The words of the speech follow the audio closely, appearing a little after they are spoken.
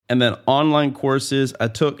And then online courses, I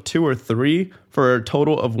took 2 or 3 for a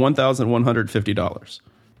total of $1,150.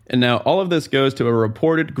 And now all of this goes to a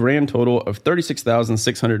reported grand total of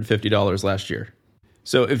 $36,650 last year.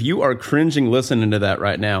 So if you are cringing listening to that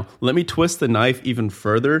right now, let me twist the knife even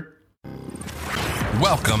further.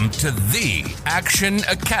 Welcome to the Action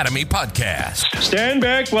Academy Podcast. Stand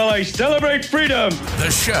back while I celebrate freedom. The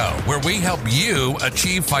show where we help you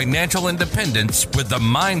achieve financial independence with the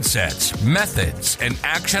mindsets, methods, and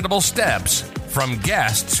actionable steps from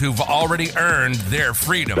guests who've already earned their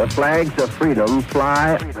freedom. The flags of freedom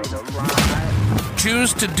fly.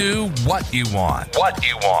 Choose to do what you want. What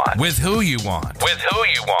you want. With who you want. With who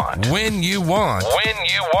you want. When you want. When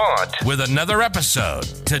you want. With another episode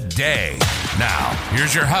today. Now,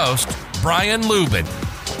 here's your host, Brian Lubin.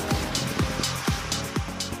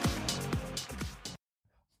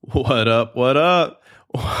 What up? What up?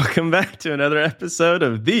 Welcome back to another episode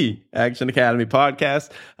of the Action Academy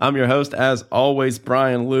Podcast. I'm your host, as always,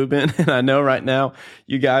 Brian Lubin. And I know right now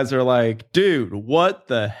you guys are like, dude, what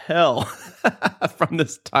the hell from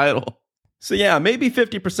this title? So yeah, maybe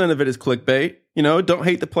 50% of it is clickbait. You know, don't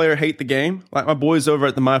hate the player, hate the game. Like my boys over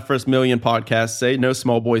at the My First Million podcast say, no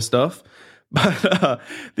small boy stuff. But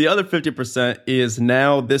the other 50% is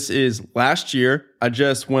now, this is last year. I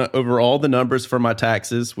just went over all the numbers for my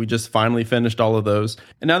taxes. We just finally finished all of those.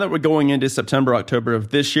 And now that we're going into September, October of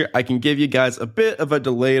this year, I can give you guys a bit of a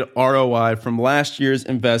delayed ROI from last year's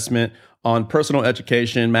investment on personal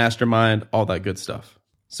education, mastermind, all that good stuff.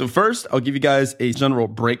 So first, I'll give you guys a general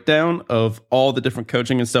breakdown of all the different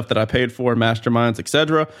coaching and stuff that I paid for, masterminds,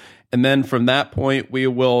 etc. And then from that point, we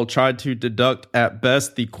will try to deduct at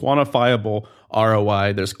best the quantifiable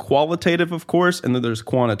ROI. There's qualitative, of course, and then there's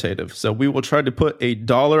quantitative. So we will try to put a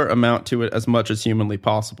dollar amount to it as much as humanly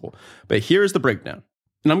possible. But here's the breakdown.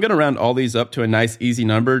 And I'm going to round all these up to a nice, easy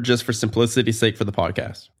number just for simplicity's sake for the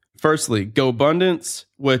podcast. Firstly, GoBundance,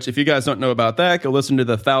 which if you guys don't know about that, go listen to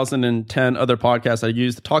the 1,010 other podcasts I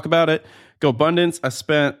used to talk about it. GoBundance, I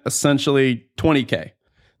spent essentially $20K.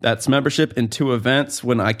 That's membership in 2 events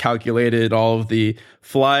when I calculated all of the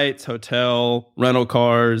flights, hotel, rental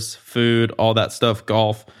cars, food, all that stuff,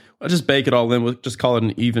 golf. I just bake it all in. We'll just call it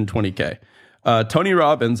an even $20K. Tony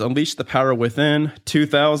Robbins, Unleash the Power Within,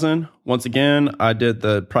 $2,000. Once again, I did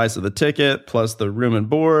the price of the ticket, plus the room and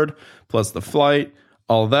board, plus the flight,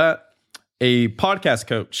 all that. A podcast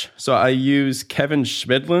coach. So I use Kevin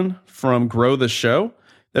Schmidlin from Grow the Show.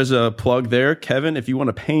 There's a plug there. Kevin, if you want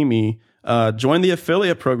to pay me, join the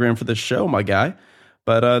affiliate program for the show, my guy.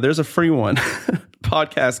 But there's a free one.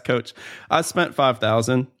 Podcast coach. I spent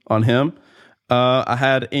 $5,000 on him. I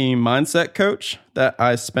had a mindset coach that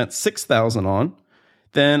I spent $6,000 on.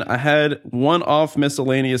 Then I had one-off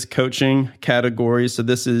miscellaneous coaching categories. So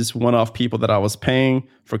this is one-off people that I was paying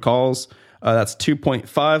for calls. That's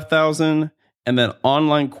 $2,500. And then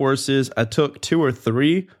online courses, I took 2 or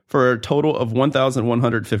 3 for a total of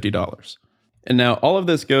 $1,150. And now all of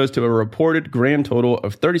this goes to a reported grand total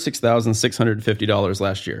of $36,650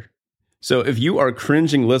 last year. So if you are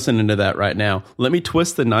cringing listening to that right now, let me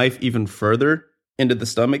twist the knife even further into the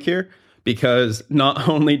stomach here, because not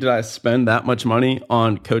only did I spend that much money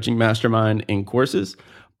on coaching, mastermind, and courses,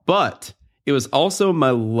 but it was also my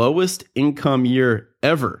lowest income year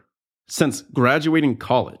ever since graduating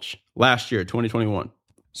college last year, 2021.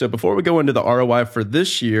 So before we go into the ROI for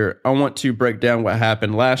this year, I want to break down what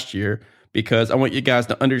happened last year, because I want you guys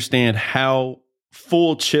to understand how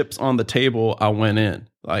full chips on the table I went in.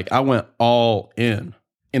 Like I went all in.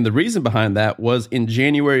 And the reason behind that was in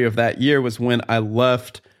January of that year was when I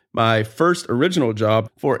left my first original job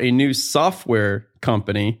for a new software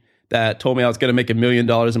company that told me I was going to make $1 million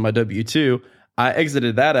in my W-2. I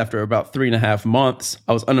exited that after about 3.5 months.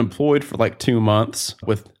 I was unemployed for like 2 months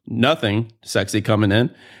with nothing sexy coming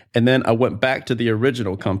in. And then I went back to the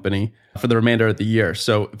original company for the remainder of the year.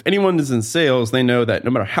 So if anyone is in sales, they know that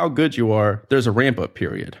no matter how good you are, there's a ramp up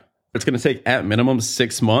period. It's going to take at minimum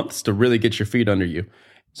 6 months to really get your feet under you.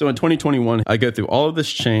 So in 2021, I go through all of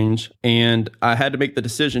this change and I had to make the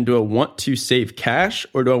decision, do I want to save cash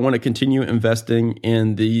or do I want to continue investing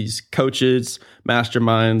in these coaches,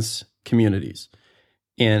 masterminds, communities?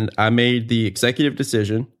 And I made the executive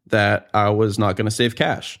decision that I was not going to save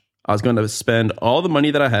cash. I was going to spend all the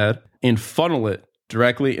money that I had and funnel it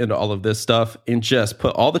directly into all of this stuff and just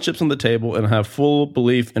put all the chips on the table and have full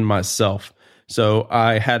belief in myself. So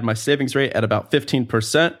I had my savings rate at about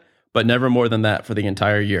 15%, but never more than that for the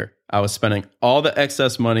entire year. I was spending all the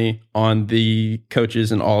excess money on the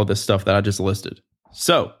coaches and all of this stuff that I just listed.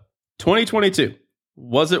 So 2022,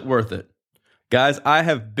 was it worth it? Guys, I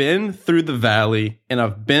have been through the valley and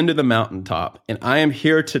I've been to the mountaintop, and I am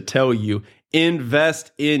here to tell you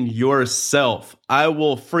Invest in yourself. I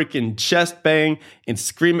will freaking chest bang and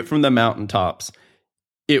scream it from the mountaintops.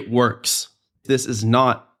 It works. This is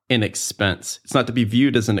not an expense. It's not to be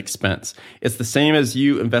viewed as an expense. It's the same as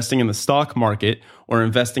you investing in the stock market or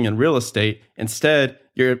investing in real estate. Instead,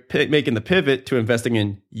 you're making the pivot to investing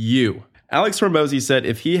in you. Alex Hormozy said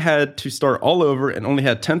if he had to start all over and only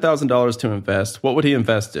had $10,000 to invest, what would he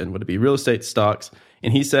invest in? Would it be real estate, stocks?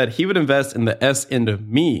 And he said he would invest in the S end of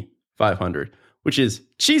me 500, which is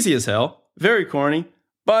cheesy as hell, very corny,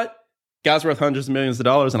 but guy's worth hundreds of millions of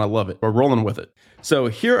dollars, and I love it. We're rolling with it. So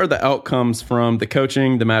here are the outcomes from the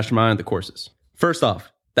coaching, the mastermind, the courses. First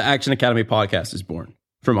off, the Action Academy podcast is born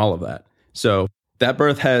from all of that. So that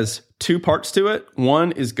birth has two parts to it.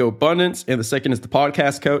 One is Go Abundance, and the second is the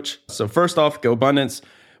podcast coach. So first off, Go Abundance.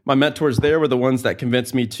 My mentors there were the ones that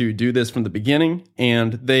convinced me to do this from the beginning,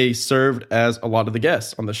 and they served as a lot of the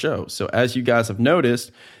guests on the show. So as you guys have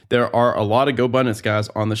noticed, there are a lot of Go Abundance guys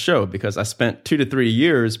on the show because I spent 2 to 3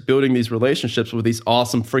 years building these relationships with these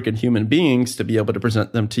awesome freaking human beings to be able to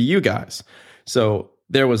present them to you guys. So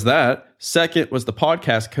there was that. Second was the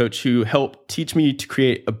podcast coach who helped teach me to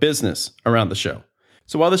create a business around the show.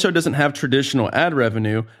 So while the show doesn't have traditional ad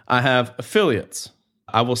revenue, I have affiliates.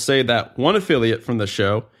 I will say that one affiliate from the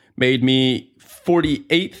show made me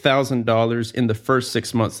 $48,000 in the first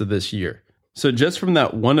 6 months of this year. So just from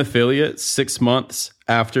that one affiliate, 6 months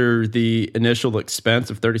after the initial expense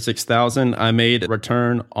of $36,000, I made a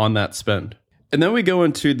return on that spend. And then we go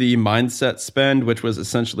into the mindset spend, which was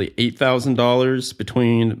essentially $8,000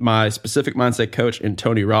 between my specific mindset coach and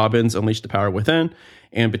Tony Robbins, Unleash the Power Within.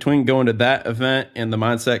 And between going to that event and the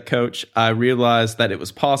mindset coach, I realized that it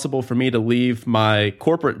was possible for me to leave my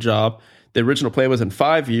corporate job. The original plan was in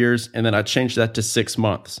 5 years, and then I changed that to 6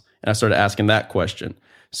 months. And I started asking that question.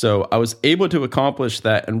 So I was able to accomplish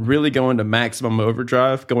that and really go into maximum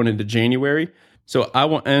overdrive going into January. So I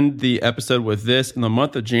will end the episode with this. In the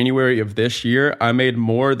month of January of this year, I made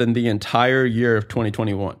more than the entire year of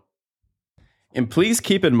 2021. And please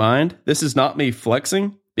keep in mind, this is not me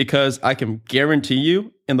flexing, because I can guarantee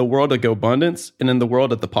you in the world of Go Abundance and in the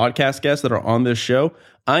world of the podcast guests that are on this show,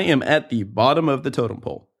 I am at the bottom of the totem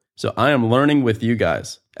pole. So I am learning with you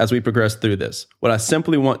guys as we progress through this. What I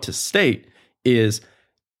simply want to state is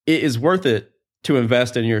it is worth it to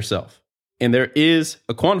invest in yourself. And there is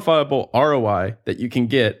a quantifiable ROI that you can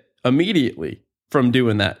get immediately from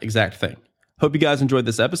doing that exact thing. Hope you guys enjoyed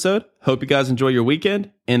this episode. Hope you guys enjoy your weekend.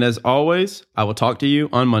 And as always, I will talk to you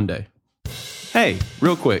on Monday. Hey,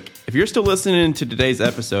 real quick, if you're still listening to today's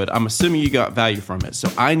episode, I'm assuming you got value from it, so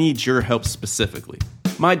I need your help specifically.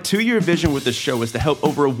 My 2-year vision with this show is to help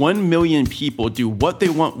over 1 million people do what they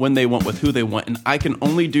want, when they want, with who they want, and I can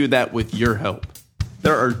only do that with your help.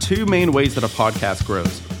 There are 2 main ways that a podcast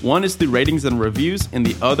grows. One is through ratings and reviews, and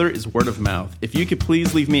the other is word of mouth. If you could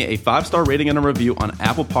please leave me a 5-star rating and a review on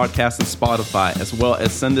Apple Podcasts and Spotify, as well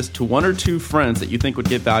as send this to 1 or 2 friends that you think would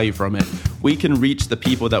get value from it, we can reach the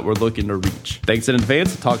people that we're looking to reach. Thanks in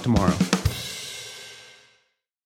advance. Talk tomorrow.